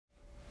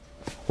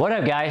What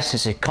up guys,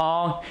 this is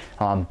Kong.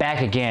 I'm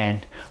back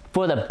again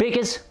for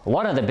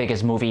one of the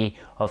biggest movie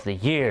of the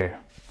year.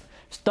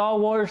 Star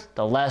Wars,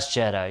 The Last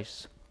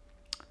Jedi.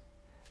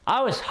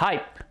 I was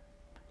hyped.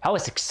 I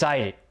was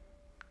excited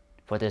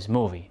for this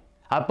movie.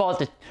 I bought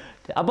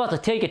the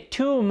ticket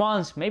 2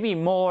 months, maybe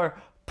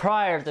more,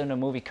 prior to the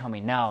movie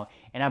coming out.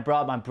 And I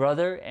brought my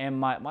brother and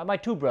my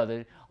two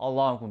brothers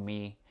along with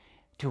me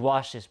to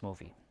watch this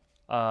movie.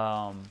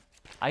 I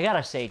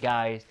gotta say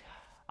guys,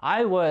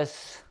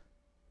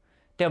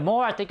 the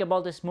more I think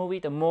about this movie,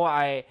 the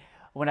more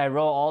when I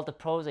wrote all the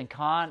pros and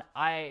cons,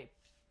 I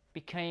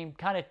became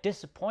kind of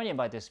disappointed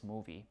by this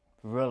movie.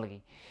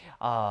 Really,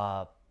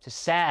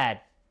 just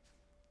sad,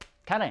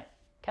 kind of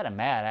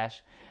mad.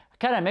 Actually,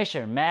 kind of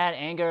mixture, mad,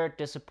 anger,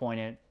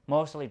 disappointed,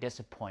 mostly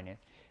disappointed,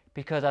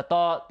 because I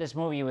thought this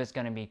movie was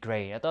gonna be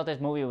great. I thought this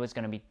movie was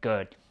gonna be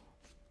good.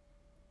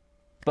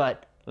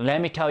 But let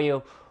me tell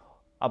you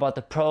about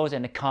the pros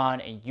and the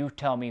cons, and you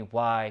tell me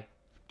why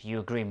do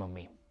you agree with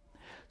me.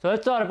 So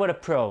let's start with the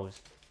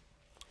pros.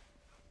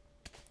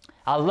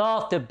 I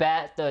love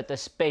the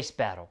space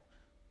battle.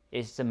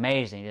 It's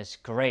amazing. It's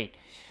great.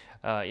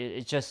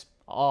 It's just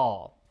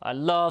all. I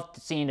love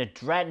seeing the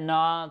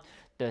dreadnought,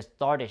 the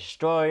Star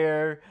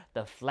Destroyer,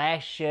 the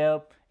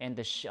flagship, and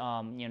the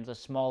the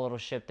small little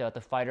ship, the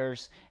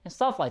fighters and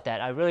stuff like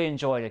that. I really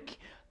enjoy the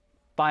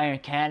firing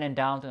cannon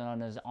down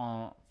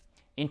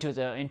into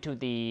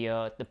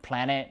the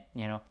planet.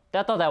 I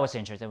thought that was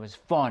interesting. It was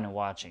fun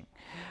watching.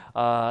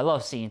 I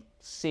love seeing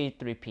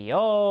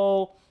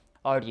C-3PO,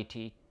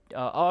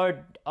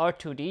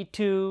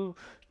 R2-D2,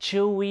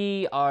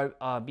 Chewie,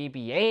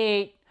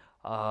 BB-8.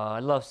 I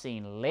love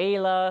seeing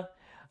Layla.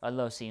 I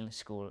love seeing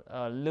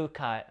Luke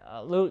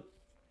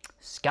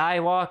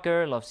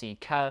Skywalker. Love seeing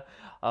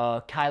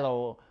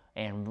Kylo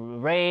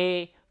and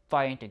Rey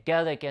fighting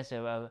together against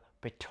a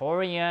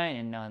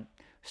Praetorian and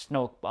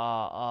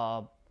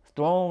Snoke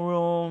throne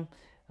room.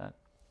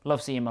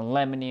 Love seeing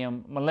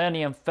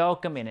Millennium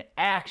Falcon in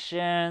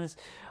actions.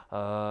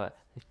 The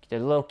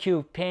little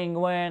cute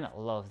penguin, I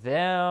love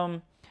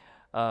them.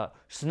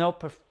 Snoke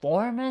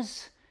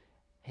performance,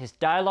 his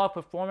dialogue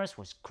performance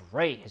was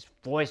great. His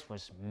voice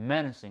was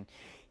menacing.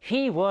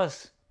 He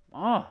was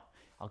a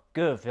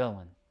good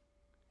villain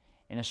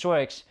in the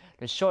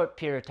short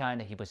period of time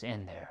that he was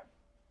in there.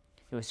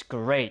 It was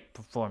great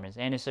performance.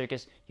 Andy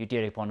Serkis, you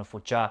did a wonderful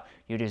job.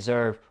 You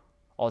deserve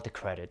all the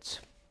credits.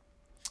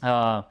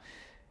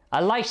 I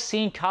like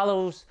seeing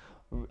Kylo's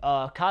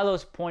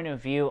point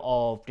of view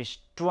of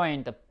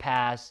destroying the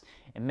past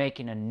and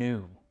making a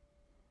new.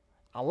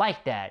 I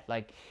like that.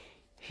 Like,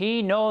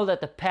 he knows that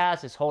the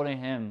past is holding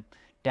him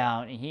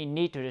down and he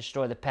needs to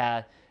destroy the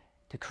past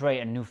to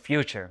create a new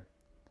future.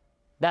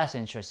 That's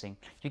interesting.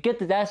 You get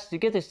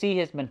to see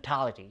his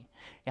mentality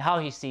and how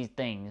he sees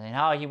things and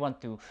how he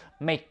wants to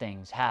make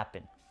things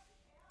happen.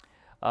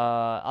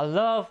 I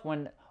love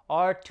when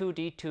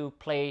R2-D2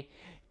 played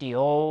the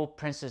old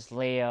Princess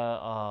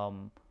Leia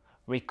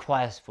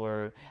request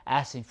for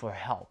asking for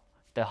help,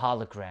 the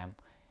hologram,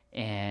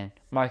 and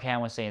Mark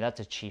Hamill was saying that's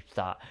a cheap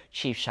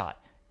shot.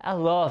 I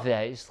love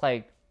that. It's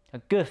like a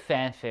good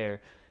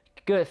fanfare,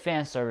 good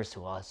fan service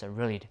to us.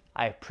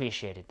 I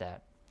appreciated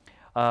that.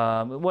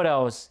 What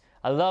else?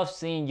 I love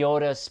seeing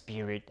Yoda's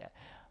spirit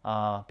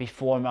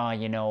before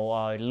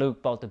Luke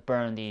about to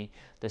burn the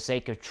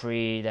sacred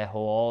tree, that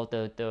whole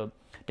the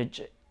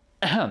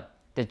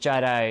the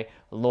Jedi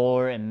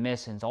lore and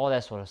missions, all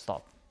that sort of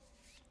stuff.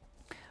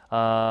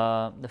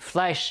 The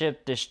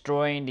flagship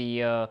destroying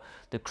the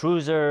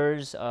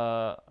cruisers.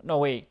 No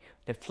wait,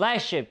 the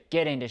flagship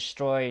getting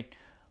destroyed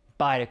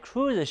by the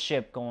cruiser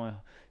ship going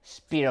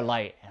speed of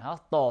light, and I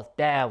thought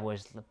that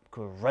was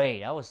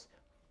great. That was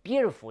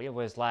beautiful. It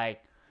was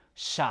like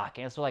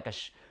shocking. It was like a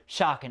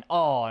shock and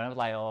awe, and I was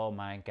like, oh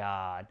my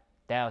god,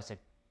 that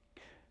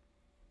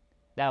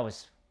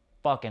was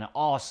fucking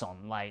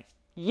awesome. Like,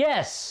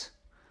 yes.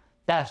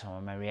 That's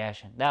my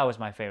reaction. That was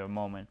my favorite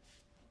moment.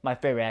 My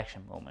favorite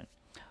action moment.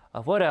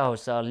 What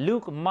else?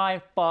 Luke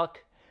mindfuck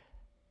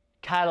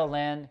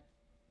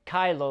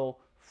Kylo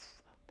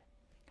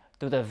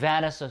through the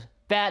vastness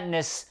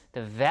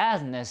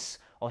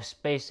of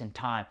space and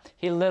time.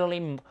 He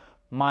literally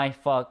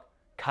mindfucked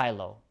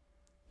Kylo.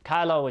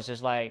 Kylo was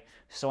just like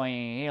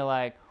swinging. He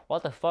like,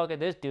 what the fuck if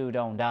this dude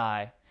don't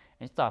die?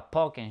 And he started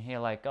poking. He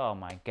like, oh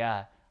my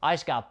god, I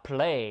just got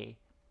played.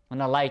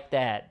 And I like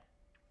that.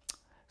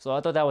 So I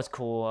thought that was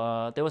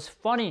cool. There was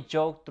funny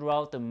joke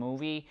throughout the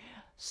movie.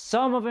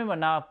 Some of them were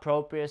not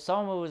appropriate.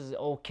 Some of it was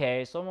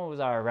okay. Some of it was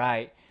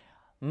alright.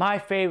 My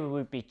favorite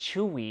would be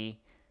Chewie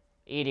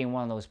eating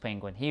one of those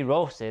penguins. He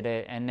roasted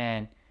it, and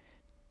then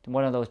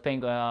one of those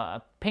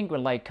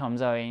penguin light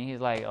comes out, and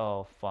he's like,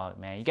 "Oh fuck,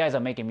 man! You guys are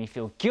making me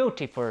feel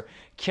guilty for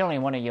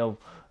killing one of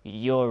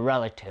your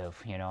relative."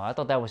 I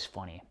thought that was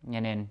funny.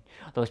 And then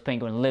those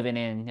penguins living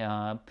in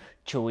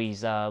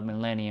Chewie's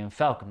Millennium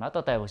Falcon. I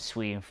thought that was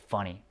sweet and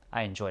funny.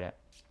 I enjoyed it.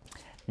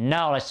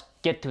 Now let's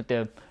get to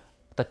the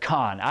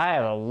con. I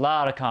have a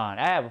lot of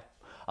cons. I have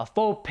a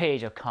full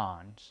page of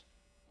cons.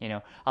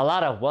 A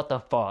lot of what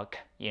the fuck.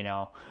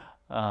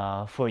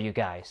 for you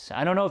guys.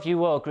 I don't know if you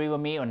will agree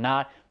with me or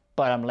not,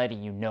 but I'm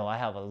letting you know I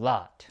have a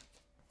lot.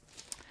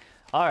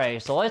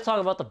 Alright, so let's talk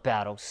about the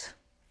battles.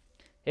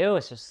 It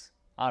was just,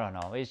 I don't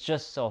know, it's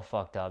just so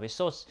fucked up. It's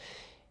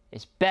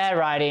bad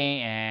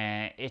writing,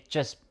 and it's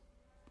just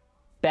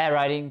bad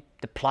writing.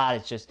 The plot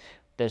is just,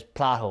 there's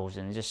plot holes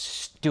and it's just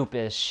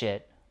stupid as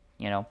shit,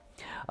 you know.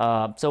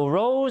 So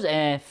Rose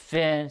and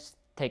Finn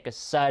take a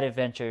side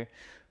adventure,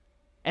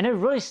 and it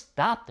really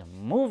stopped the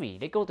movie.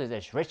 They go to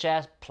this rich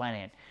ass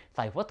planet. It's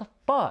like, what the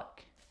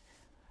fuck?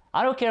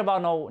 I don't care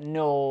about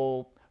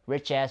no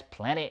rich ass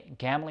planet,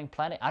 gambling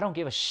planet. I don't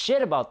give a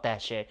shit about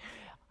that shit.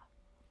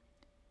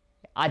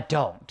 I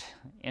don't.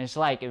 And it's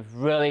like, it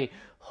really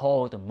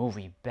holds the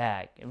movie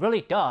back. It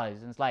really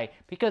does. And it's like,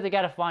 because they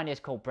gotta find this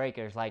code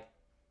breaker. It's like,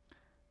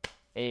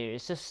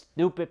 it's a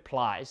stupid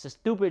plot. It's a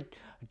stupid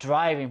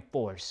driving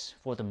force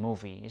for the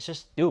movie. It's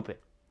just stupid.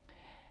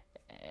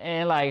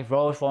 And like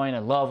Rose falling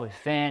in love with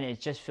Finn, it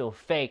just feels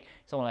fake.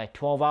 It's only like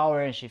 12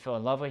 hours and she fell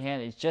in love with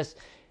him. It's just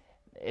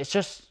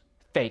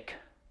fake.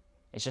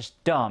 It's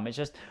just dumb. It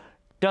just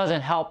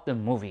doesn't help the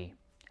movie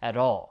at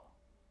all.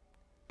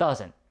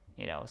 Doesn't.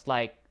 You know, it's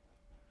like,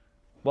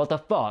 what the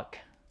fuck?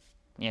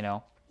 You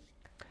know?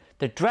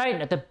 The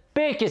dragon, the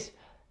biggest,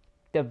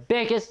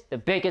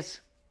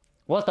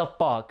 what the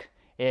fuck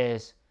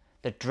is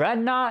the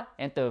dreadnought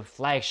and the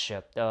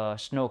flagship, the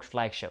Snoke's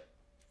flagship.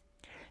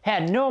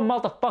 Had no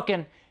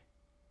motherfucking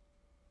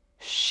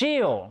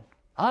shield.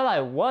 I'm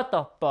like, what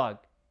the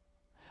fuck?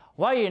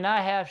 Why you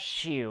not have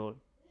shield?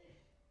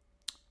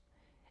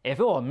 If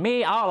it were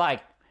me, I'll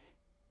like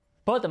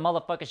put the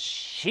motherfucking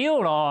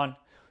shield on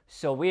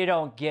so we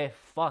don't get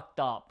fucked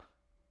up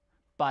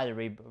by the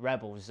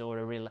rebels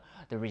or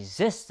the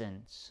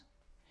resistance.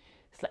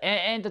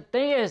 And the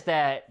thing is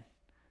that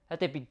at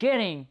the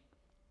beginning,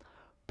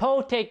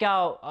 Poe take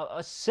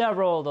out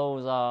several of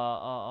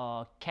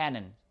those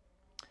cannons.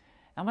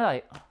 I'm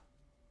like,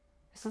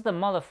 this is the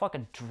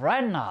motherfucking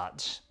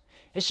dreadnought.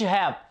 It should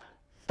have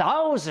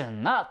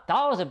thousands, not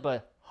thousands,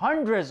 but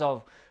hundreds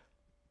of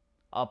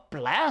a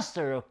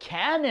blaster or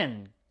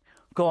cannon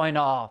going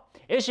off.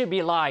 It should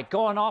be like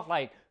going off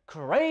like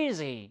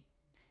crazy.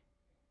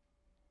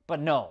 But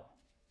no.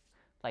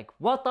 Like,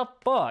 what the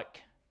fuck?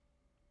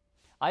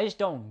 I just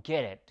don't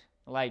get it.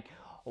 Like,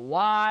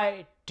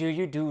 why do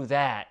you do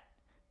that?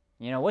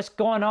 You know, what's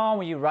going on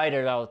with you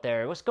writers out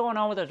there? What's going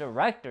on with the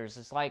directors?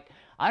 It's like,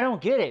 I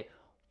don't get it.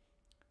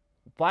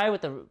 Why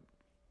would the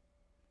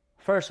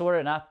First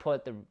Order not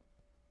put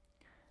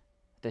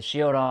the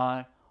shield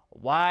on?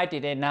 Why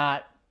did they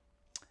not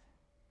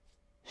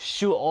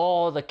shoot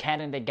all the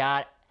cannon they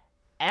got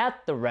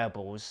at the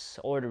rebels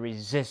or the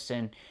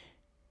resistance?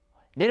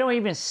 They don't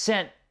even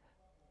send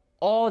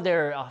all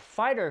their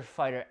fighter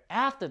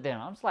after them.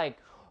 I'm just like,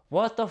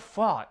 what the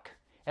fuck?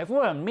 If it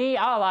were me,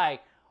 I'd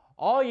like,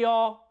 all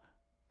y'all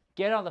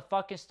get on the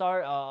fucking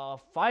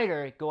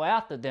fighter, go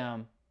after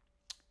them.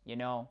 You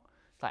know?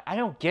 It's like, I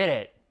don't get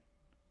it.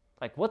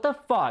 Like, what the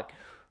fuck?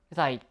 It's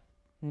like,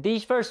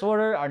 these First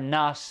Order are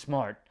not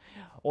smart.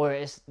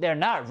 Or they're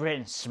not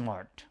written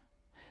smart.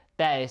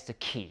 That is the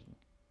key.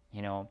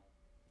 You know?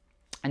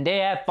 And they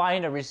have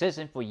fighting the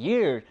resistance for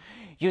years.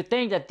 You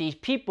think that these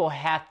people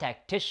have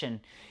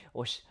tactician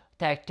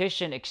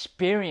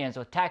experience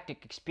or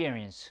tactic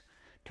experience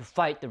to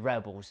fight the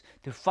rebels,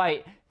 to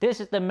fight. This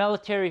is the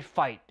military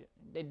fight.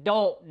 They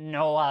don't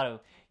know how to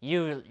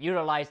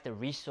utilize the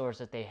resource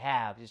that they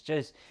have. It's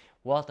just,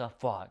 what the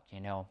fuck,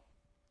 you know?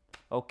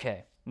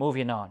 Okay,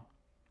 moving on.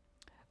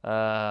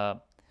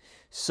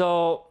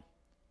 So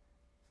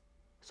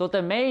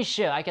the main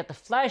ship, I get the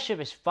flagship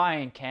is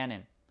firing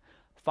cannon.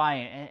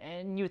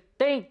 And you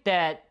think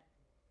that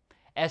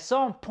at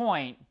some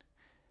point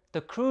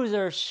the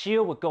cruiser's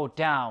shield would go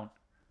down,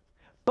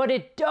 but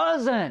it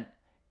doesn't.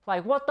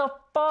 Like, what the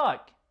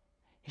fuck?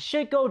 It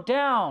should go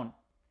down.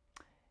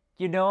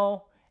 You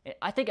know,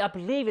 I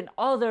believe in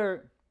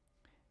other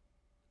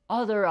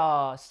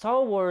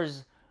Star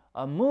Wars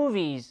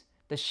movies,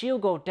 the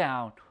shield go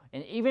down,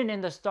 and even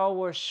in the Star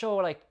Wars show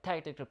like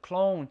Tactical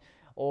Clone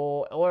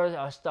or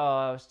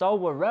Star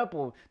Wars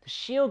Rebel, the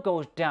shield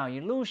goes down.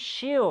 You lose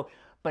shield,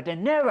 but they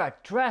never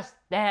address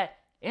that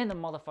in the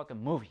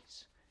motherfucking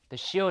movies. The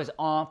shield is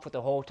on for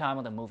the whole time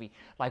of the movie.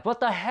 Like, what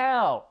the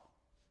hell?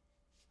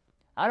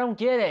 I don't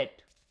get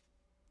it.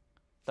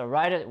 The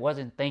writer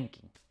wasn't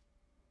thinking.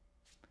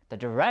 The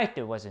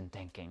director wasn't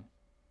thinking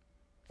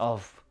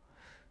of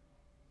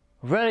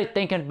really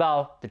thinking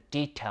about the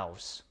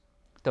details,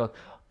 the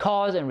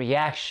cause and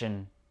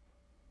reaction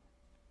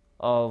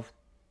of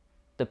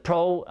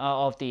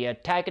the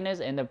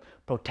antagonist and the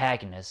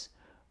protagonist,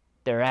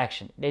 their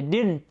action. They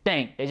didn't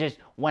think. They just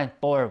went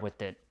forward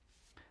with it.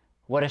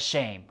 What a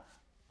shame.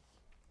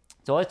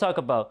 So let's talk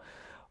about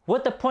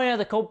what the point of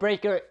the code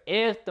breaker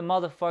if the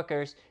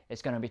motherfuckers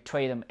is gonna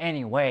betray them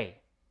anyway.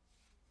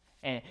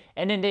 And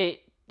then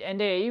they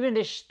even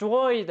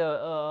destroy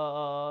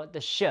the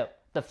ship,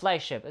 the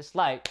flagship. It's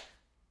like,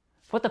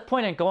 what the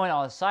point of going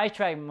on a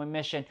sidetrack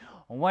mission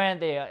when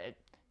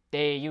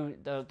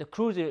the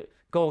cruiser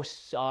go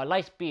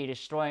light speed,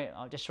 destroy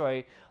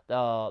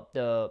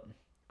the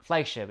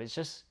flagship. It's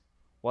just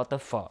what the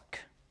fuck.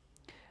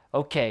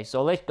 Okay,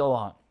 so let's go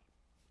on.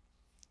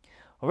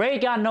 Rey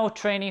got no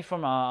training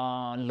from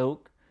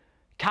Luke.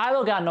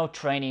 Kylo got no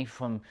training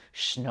from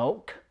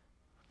Snoke.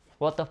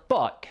 What the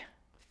fuck?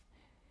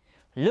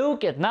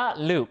 Luke is not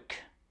Luke.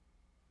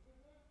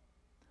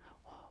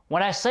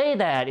 When I say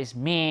that, it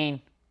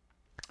means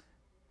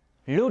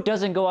Luke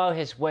doesn't go out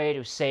his way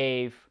to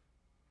save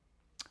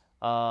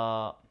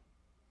Leia.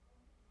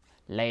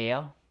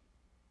 I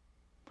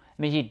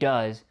mean, he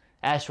does,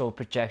 astral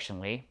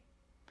projectionally.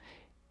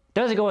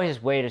 Doesn't go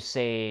his way to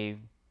save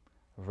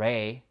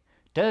Rey.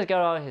 Doesn't go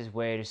out his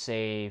way to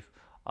save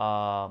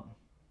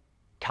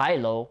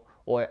Kylo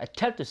or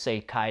attempt to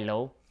save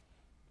Kylo.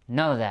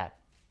 None of that.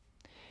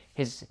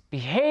 His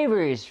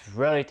behavior is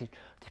really the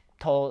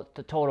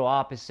total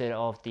opposite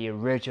of the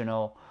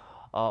original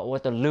or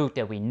the Luke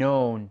that we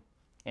known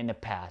in the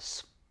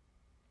past.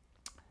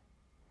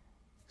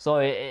 So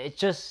it's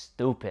just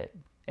stupid.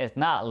 It's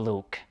not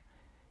Luke.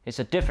 It's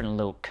a different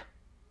Luke.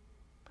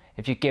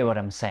 If you get what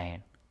I'm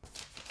saying.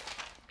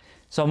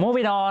 So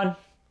moving on.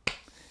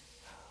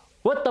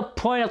 What's the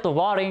point of the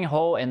watering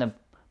hole in the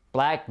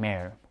black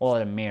mirror or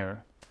the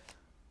mirror?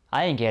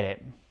 I didn't get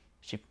it.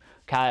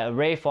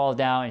 Rey falls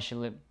down and she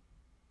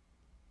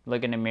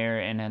look in the mirror,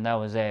 and then that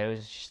was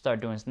it. She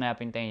started doing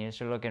snapping things and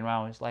she's looking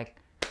around. It's like,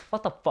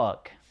 what the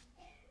fuck?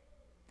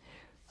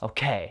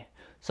 Okay,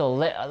 so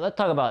let's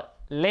talk about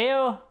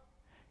Leo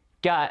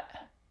got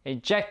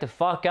ejected the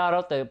fuck out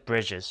of the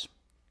bridges.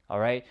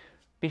 Alright?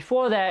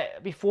 Before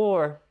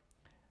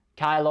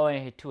Kylo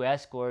and his 2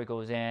 escorts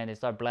goes in, they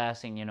start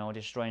blasting,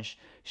 destroying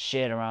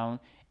shit around,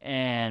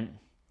 and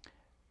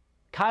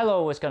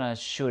Kylo was gonna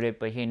shoot it,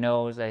 but he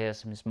knows that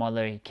his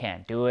mother, he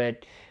can't do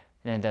it.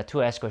 And then the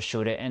 2 escorts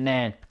shoot it, and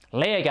then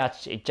Leia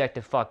got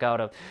ejected the fuck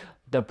out of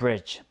the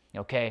bridge.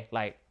 Okay,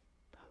 like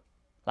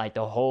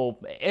the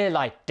whole, it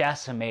like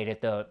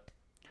decimated the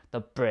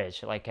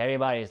bridge. Like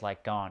everybody's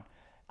like gone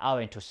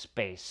out into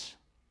space.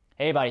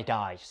 Everybody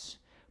dies,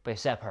 but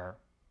except her.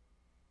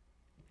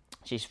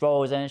 She's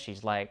frozen. She's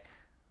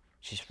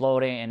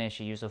floating, and then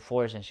she used the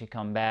force, and she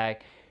come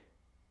back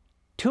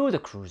to the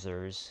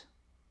cruisers.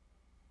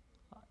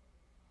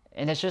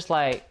 And it's just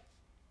like,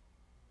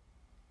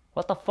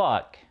 what the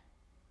fuck?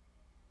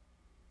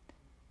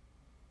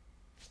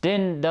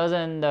 Then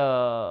doesn't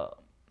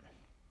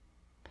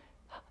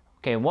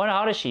okay,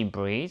 how does she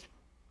breathe?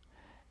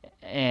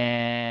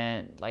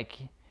 And like,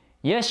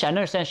 yes, I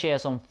understand she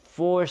has some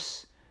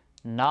force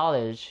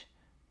knowledge,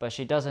 but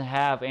she doesn't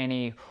have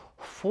any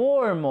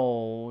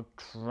formal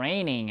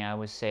training, I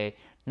would say.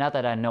 Not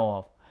that I know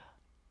of.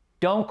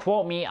 Don't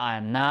quote me, I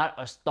am not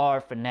a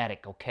Star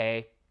fanatic,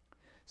 okay?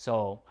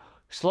 So,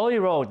 slow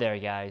your roll there,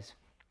 guys.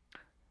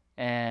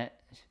 And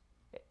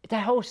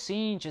that whole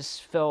scene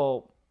just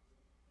felt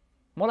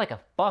more like a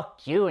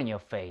fuck you in your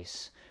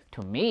face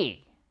to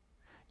me.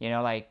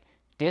 Like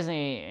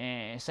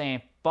Disney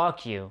saying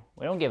fuck you.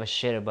 We don't give a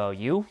shit about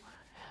you.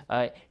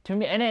 To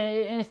me, and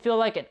it felt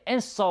like an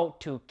insult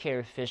to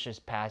Carrie Fisher's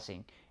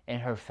passing and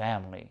her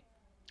family.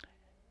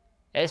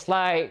 It's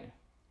like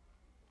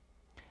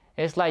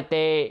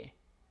they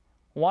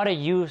want to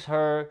use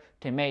her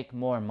to make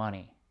more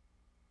money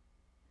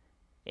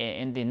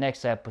in the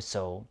next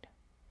episode.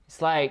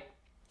 It's like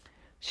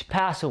she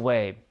passed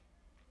away.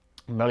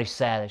 I'm really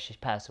sad that she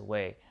passed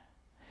away.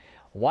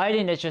 Why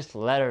didn't they just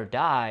let her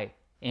die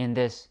in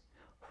this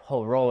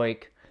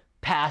heroic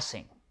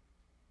passing?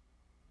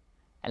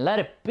 And let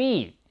it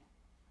be.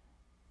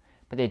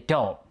 But they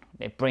don't.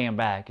 They bring her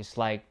back. It's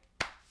like,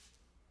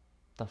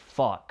 the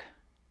fuck?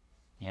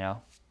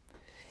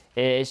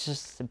 It's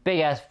just a big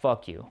ass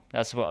fuck you.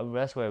 That's what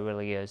it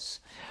really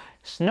is.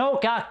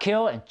 Snoke got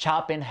killed and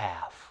chopped in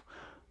half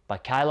by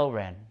Kylo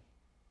Ren.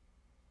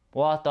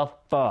 What the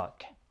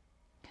fuck?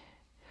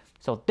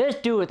 So this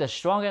dude is the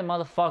strongest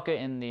motherfucker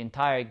in the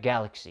entire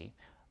galaxy,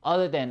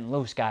 other than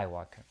Luke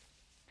Skywalker.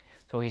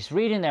 So he's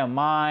reading their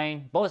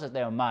mind, both of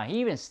their mind. He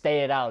even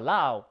stated out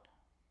loud.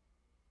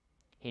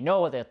 He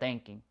knows what they're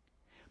thinking.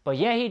 But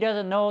yet he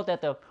doesn't know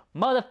that the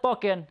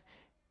motherfucking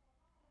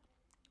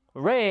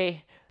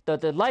Rey, the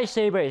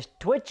lightsaber is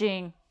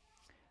twitching.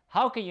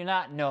 How can you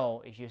not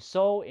know if you're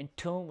so in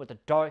tune with the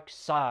dark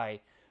side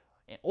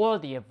or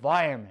the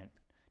environment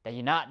that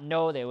you not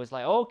know that it was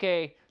like,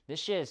 okay, this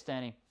shit is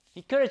standing.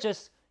 He could have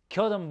just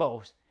killed them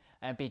both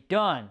and be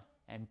done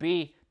and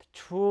be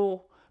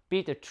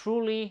the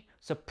truly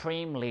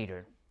supreme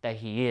leader that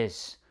he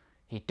is.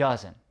 He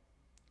doesn't.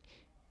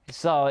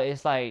 So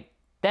it's like,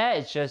 that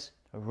is just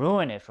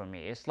ruined it for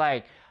me. It's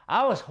like,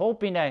 I was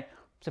hoping that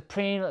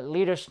Supreme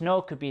Leader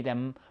Snoke could be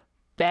the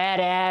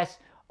badass,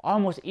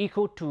 almost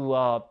equal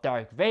to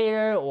Darth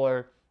Vader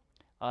or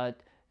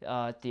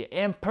the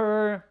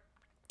Emperor.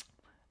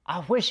 I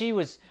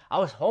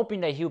was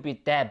hoping that he would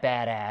be that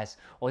badass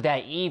or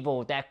that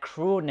evil, that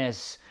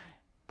cruelness,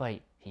 but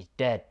he's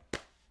dead.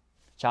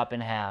 Chopped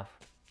in half.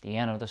 The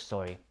end of the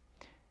story.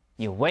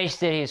 You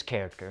wasted his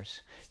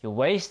characters. You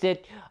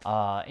wasted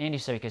Andy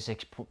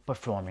Serkis'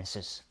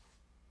 performances.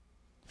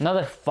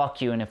 Another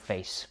fuck you in the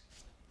face.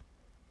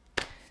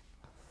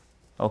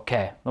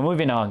 Okay, we're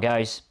moving on,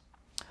 guys.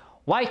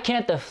 Why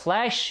can't the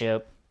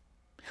flagship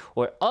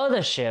or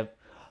other ship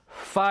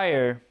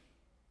fire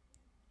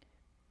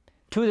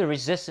to the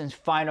Resistance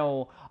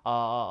final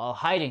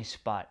hiding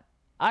spot?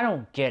 I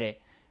don't get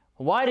it.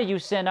 Why did you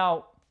send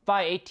out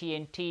 5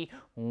 AT&T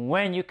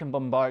when you can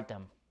bombard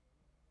them?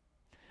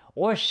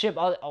 Or send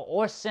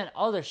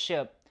other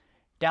ship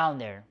down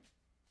there?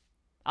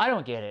 I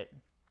don't get it.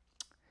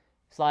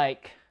 It's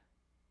like,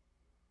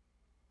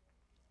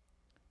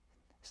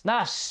 it's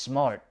not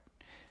smart.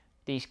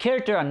 These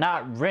characters are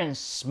not written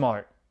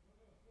smart.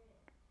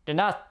 They're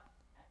not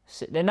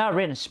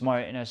written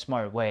smart in a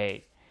smart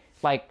way.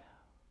 Like,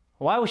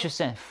 why would you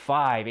send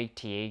 5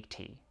 AT-AT?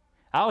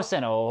 I would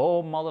send a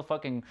whole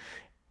motherfucking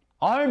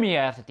army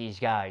after these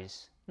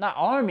guys. Not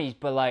armies,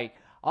 but like,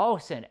 I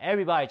would send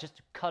everybody just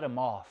to cut them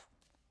off.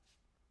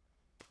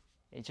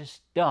 It's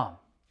just dumb.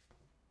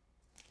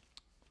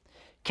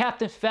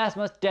 Captain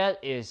Phasma's death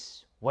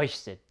is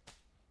wasted.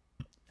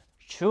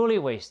 Truly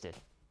wasted.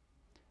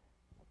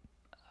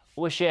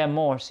 Wish she had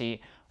more.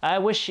 See, I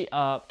wish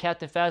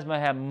Captain Phasma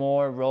had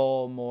more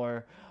role,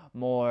 more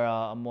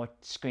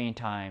screen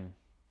time.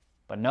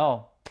 But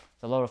no,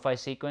 the lower fight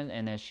sequence,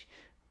 and then she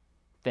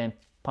then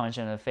punched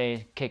her in the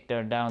face, kicked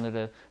her down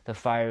to the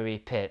fiery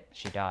pit.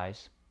 She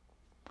dies.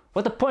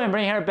 What's the point of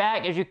bringing her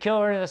back if you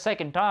kill her the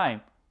second time?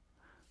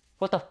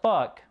 What the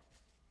fuck?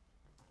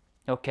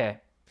 Okay.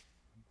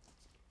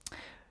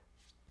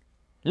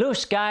 Luke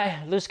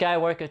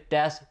Skywalker's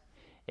death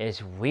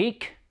is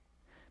weak,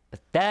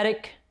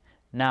 pathetic,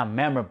 not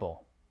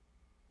memorable.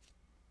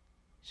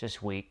 It's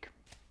just weak.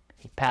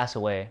 He passed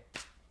away.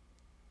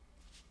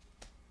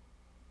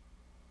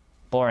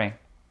 Boring.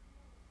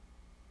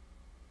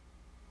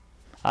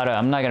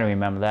 I'm not gonna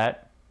remember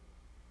that.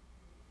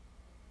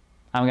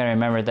 I'm gonna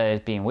remember that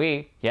it's being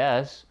weak,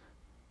 yes.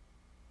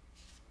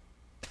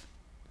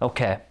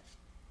 Okay.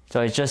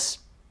 So it's just...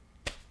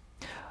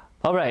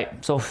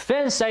 Alright, so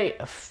Finn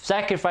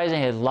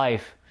sacrificing his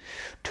life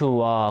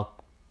to,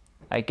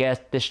 I guess,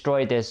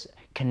 destroy this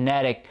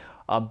kinetic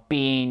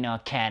beam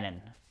cannon.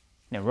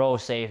 And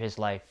Rose saved his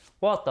life.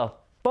 What the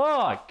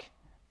fuck?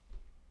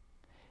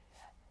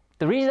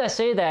 The reason I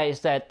say that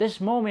is that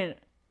this moment,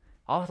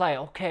 I was like,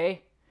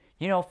 okay,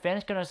 you know,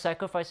 Finn's gonna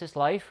sacrifice his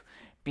life,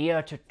 be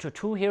a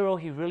true hero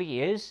he really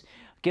is,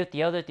 give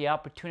the other the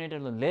opportunity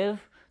to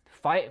live, to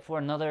fight for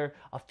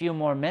a few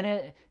more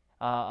minutes,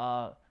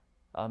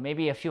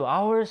 maybe a few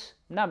hours,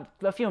 not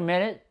a few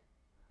minutes,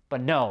 but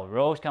no,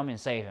 Rose come and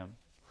save him.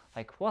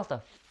 Like, what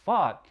the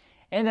fuck?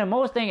 And the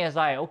most thing is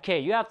like, okay,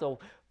 you have the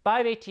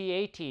 5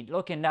 AT-AT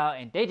looking out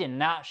and they did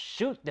not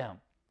shoot them.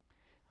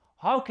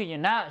 How can you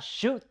not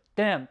shoot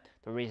them?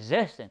 The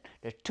Resistance.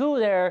 There's 2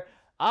 there.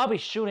 I'll be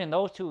shooting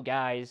those 2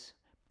 guys.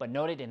 But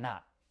no, they did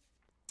not.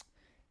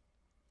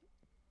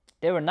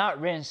 They were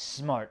not written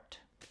smart.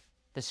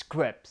 The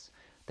scripts.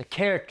 The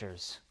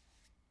characters.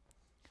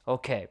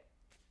 Okay.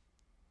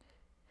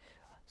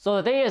 So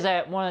the thing is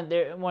that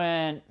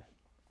when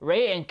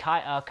Rey and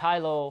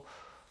Kylo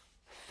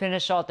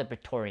finished off the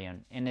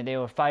Praetorian, and then they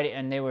were fighting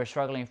and they were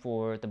struggling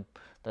for the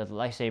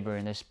lightsaber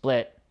and the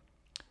split.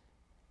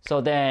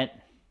 So then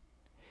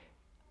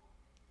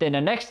the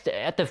next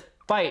at the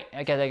fight,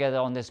 I guess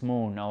on this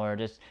moon or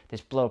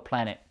this blue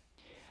planet,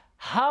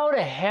 how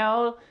the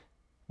hell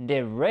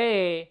did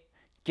Rey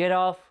get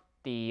off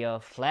the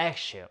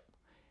flagship?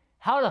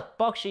 How the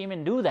fuck she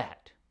even do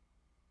that?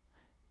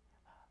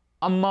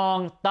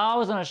 Among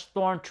thousands of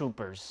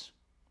stormtroopers.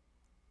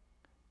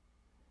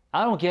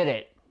 I don't get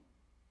it.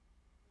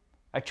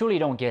 I truly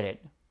don't get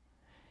it.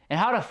 And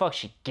how the fuck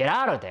she get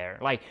out of there?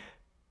 Like,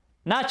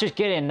 not just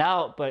getting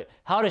out, but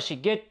how does she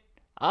get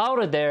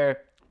out of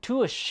there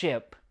to a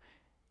ship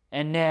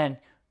and then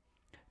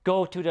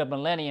go to the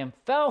Millennium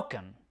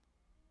Falcon?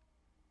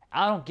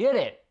 I don't get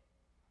it.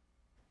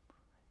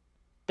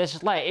 This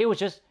is like, it was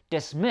just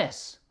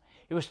dismissed.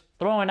 It was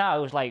thrown out.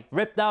 It was like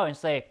ripped out and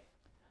say,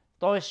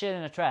 throw this shit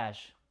in the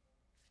trash.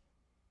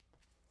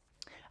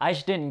 I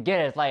just didn't get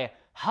it. It's like,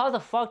 how the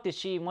fuck did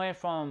she went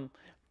from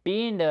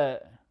being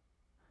the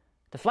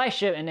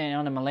flagship and then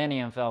on the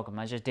Millennium Falcon?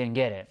 I just didn't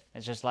get it.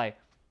 It's just like,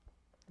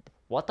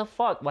 what the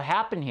fuck? What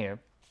happened here?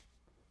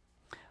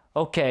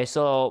 Okay,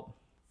 so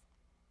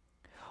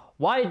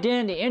why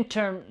didn't the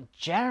interim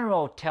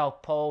general tell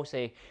Poe,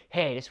 say,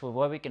 hey, this is what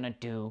we're gonna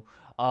do.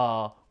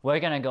 We're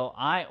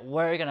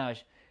gonna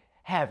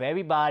have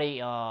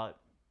everybody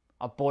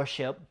aboard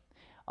ship.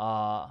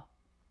 And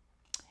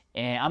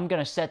I'm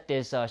gonna set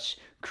this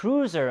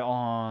cruiser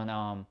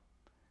on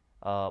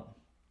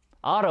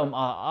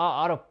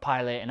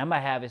autopilot, and I'm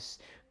gonna have it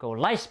go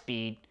light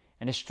speed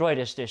and destroy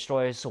this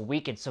destroyer so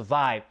we can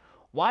survive.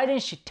 Why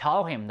didn't she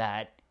tell him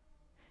that?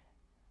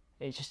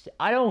 It's just,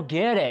 I don't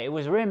get it. It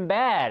was written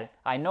bad.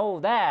 I know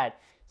that.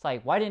 It's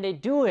like, why didn't they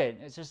do it?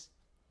 It's just,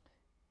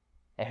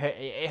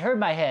 it hurt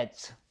my head.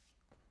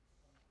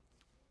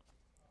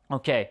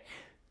 Okay,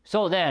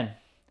 so then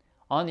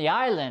on the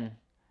island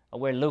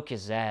where Luke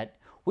is at,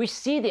 we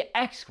see the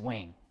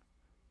X-Wing.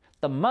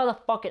 the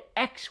motherfucking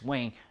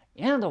X-Wing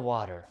in the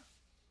water.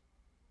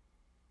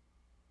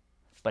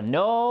 But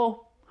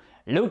no,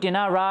 Luke did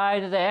not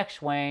ride the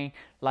X-Wing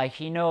like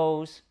he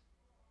knows.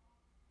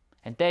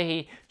 And then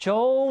he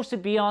chose to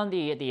be on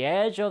the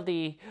edge of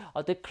the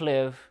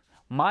cliff,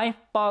 mind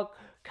fuck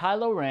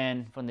Kylo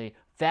Ren from the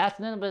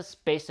vastness of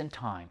space and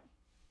time,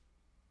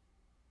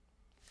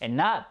 and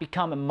not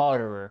become a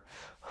martyr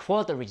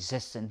for the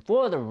resistance,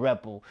 for the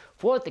rebel,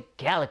 for the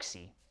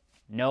galaxy.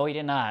 No, he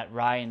did not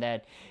ride in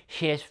that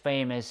his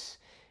famous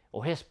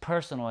or his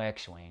personal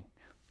X-Wing.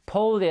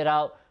 Pulled it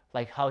out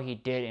like how he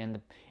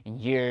did in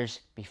years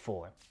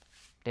before.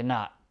 Did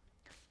not.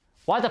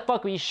 Why the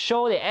fuck would you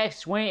show the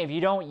X-Wing if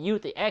you don't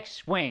use the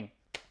X-Wing?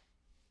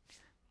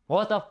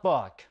 What the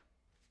fuck?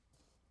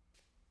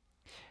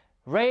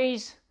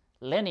 Rey's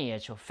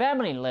lineage or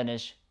family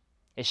lineage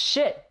is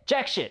shit,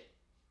 jack shit.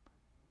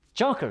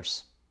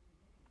 Junkers.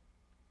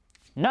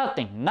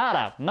 Nothing,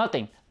 nada,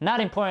 nothing,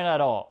 not important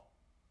at all.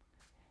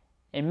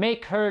 It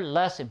make her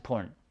less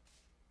important.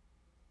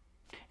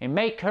 It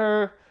make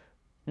her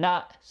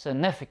not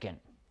significant.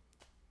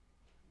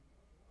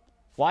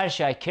 Why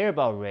should I care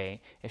about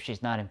Rey if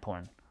she's not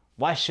important?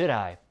 Why should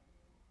I?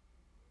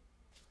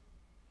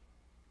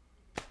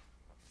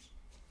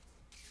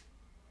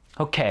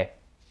 Okay.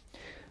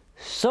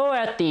 So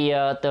at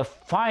the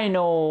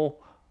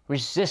final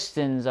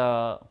resistance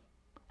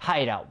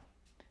hideout.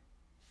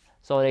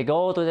 So they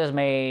go to this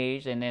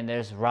maze, and then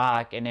there's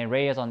Rock, and then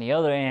Rey is on the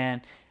other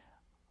end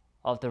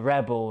of the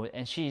rebel,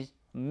 and she's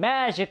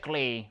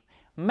magically,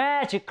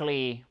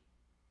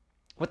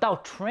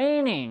 without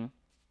training,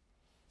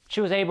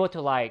 she was able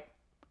to like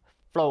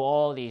flow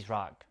all these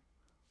rock.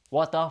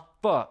 What the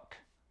fuck?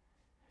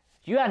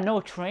 You had no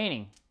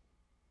training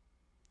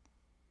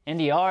in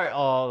the art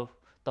of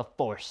the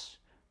Force.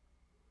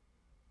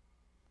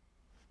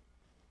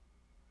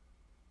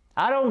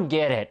 I don't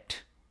get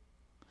it.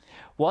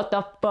 What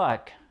the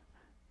fuck?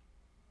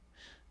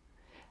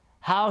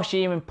 How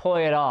she even pull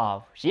it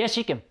off? Yes,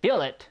 she can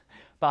feel it,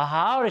 but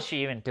how does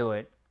she even do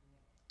it?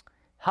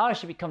 How does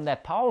she become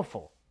that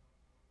powerful?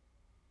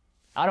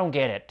 I don't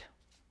get it.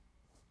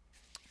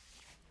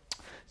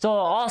 So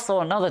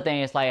also another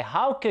thing is like,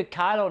 how could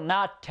Kylo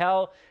not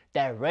tell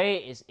that Rey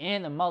is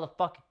in the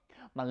motherfucking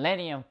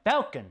Millennium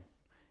Falcon?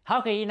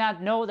 How could he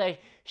not know that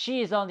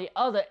she is on the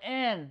other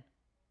end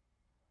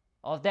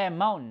of that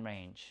mountain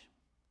range?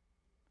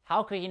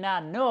 How could he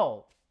not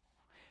know?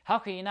 How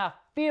could he not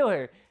feel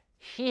her?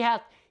 He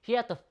had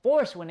the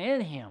Force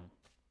within him.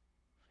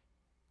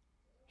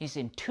 He's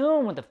in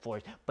tune with the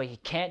Force, but he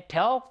can't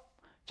tell.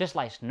 Just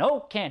like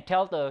Snoke can't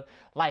tell the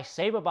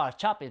lightsaber about to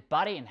chop his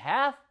body in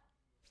half.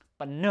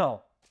 But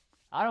no,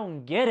 I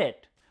don't get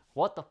it.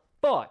 What the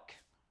fuck?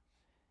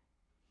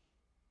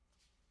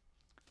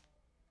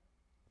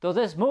 So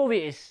this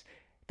movie is,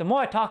 the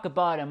more I talk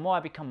about it, the more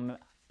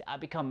I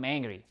become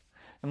angry.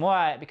 The more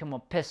I become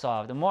pissed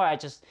off. The more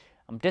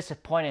I'm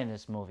disappointed in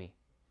this movie,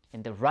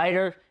 in the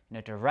writer, in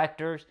the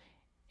directors,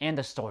 and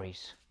the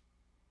stories.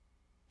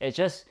 It's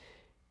just,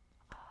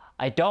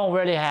 I don't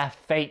really have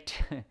faith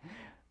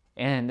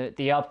in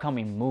the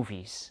upcoming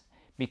movies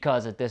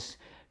because of this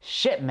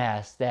shit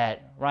mess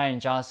that Rian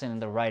Johnson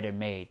and the writer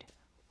made.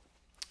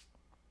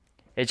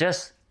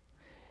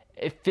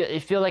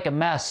 It feels like a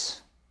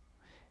mess.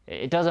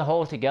 It doesn't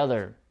hold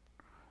together.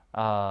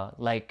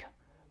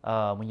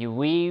 When you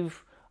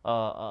weave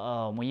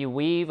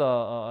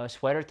a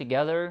sweater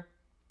together,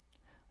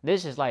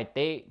 this is like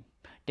they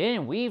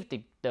didn't weave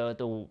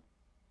the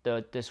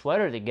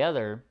sweater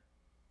together.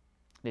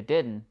 They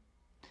didn't.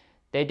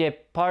 They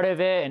did part of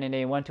it, and then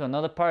they went to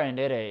another part and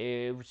did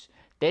it.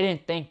 They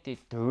didn't think it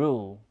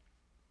through.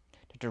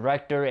 The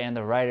director and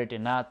the writer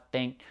did not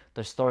think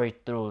the story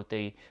through.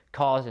 The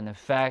cause and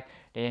effect.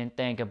 They didn't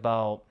think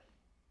about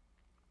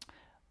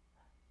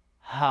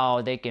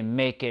how they can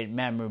make it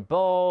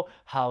memorable,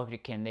 how they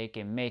can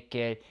make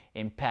it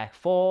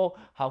impactful,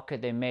 how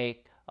could they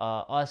make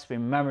us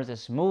remember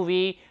this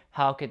movie,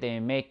 how could they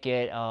make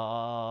it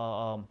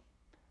a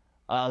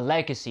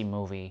legacy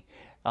movie,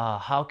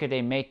 how could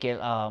they make it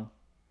a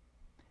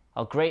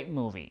great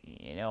movie,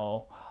 you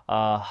know,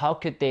 how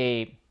could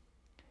they,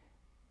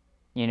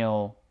 you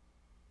know,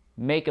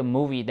 make a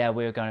movie that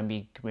we're gonna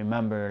be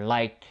remember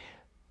like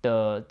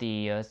the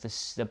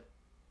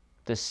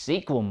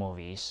sequel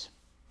movies.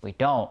 We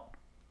don't.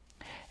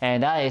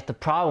 And that is the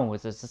problem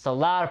with this. There's a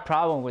lot of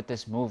problem with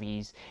this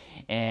movies.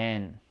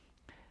 And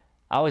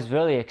I was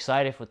really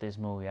excited for this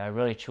movie. I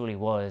really truly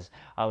was.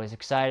 I was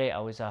excited. I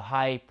was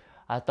hype.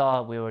 I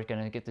thought we were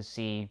going to get to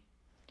see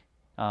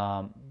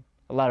a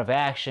lot of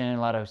action, a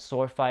lot of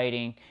sword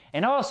fighting.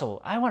 And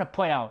also, I want to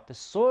point out, the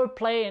sword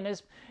play in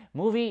this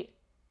movie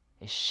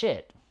is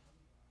shit.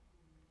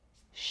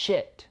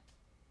 Shit.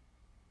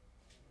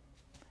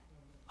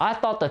 I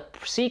thought the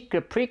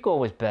prequel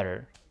was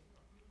better.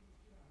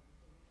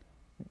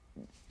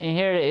 And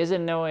here there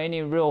isn't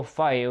any real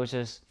fight. It was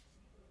just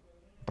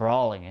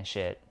brawling and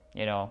shit,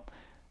 you know,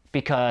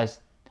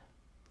 because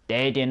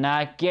they did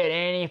not get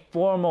any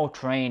formal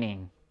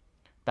training.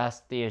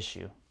 That's the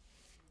issue.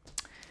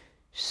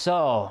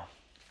 So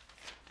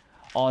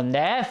On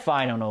that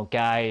final note,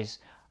 guys,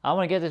 I'm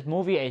gonna give this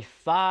movie a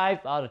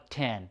 5 out of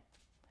 10.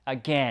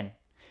 Again,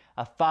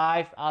 a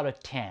 5 out of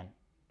 10.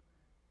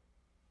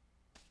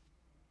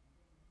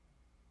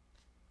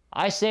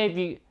 I say if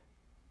you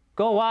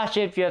go watch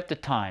it if you have the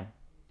time.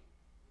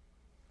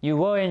 You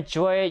will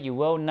enjoy it, you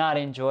will not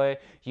enjoy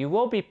it. You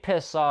will be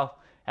pissed off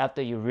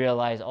after you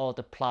realize all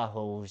the plot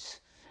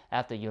holes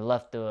after you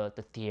left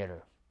the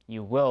theater.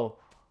 You will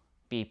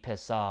be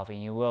pissed off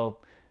and you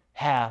will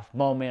have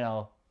moment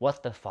of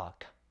what the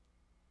fuck.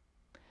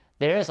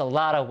 There is a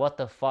lot of what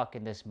the fuck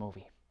in this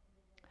movie.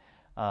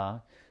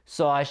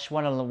 So I just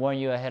want to warn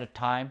you ahead of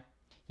time.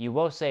 You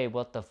will say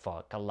what the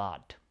fuck a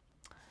lot.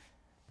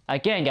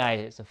 Again, guys,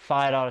 it's a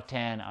 5 out of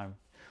 10. I'm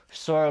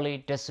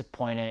sorely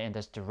disappointed in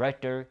this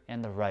director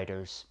and the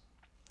writers.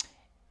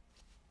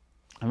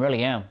 I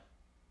really am.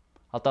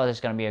 I thought this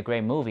was going to be a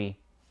great movie,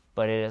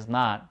 but it is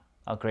not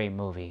a great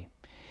movie.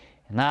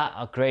 Not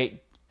a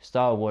great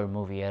Star Wars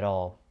movie at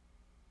all,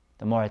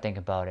 the more I think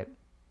about it.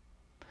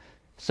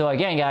 So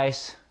again,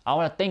 guys, I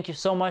want to thank you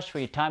so much for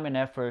your time and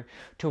effort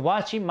to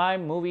watching my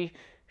movie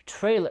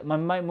trailer,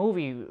 my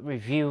movie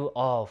review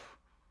of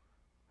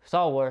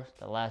Star Wars: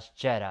 The Last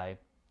Jedi.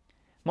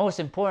 Most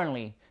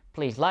importantly,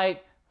 please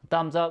like,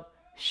 thumbs up,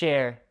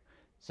 share,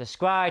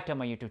 subscribe to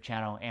my YouTube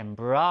channel, and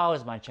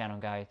browse my channel,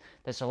 guys.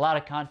 There's a lot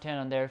of content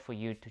on there for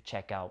you to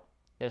check out.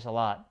 There's a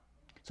lot.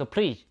 So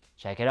please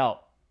check it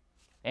out.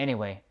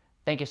 Anyway,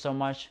 thank you so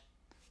much.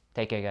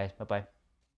 Take care, guys. Bye-bye.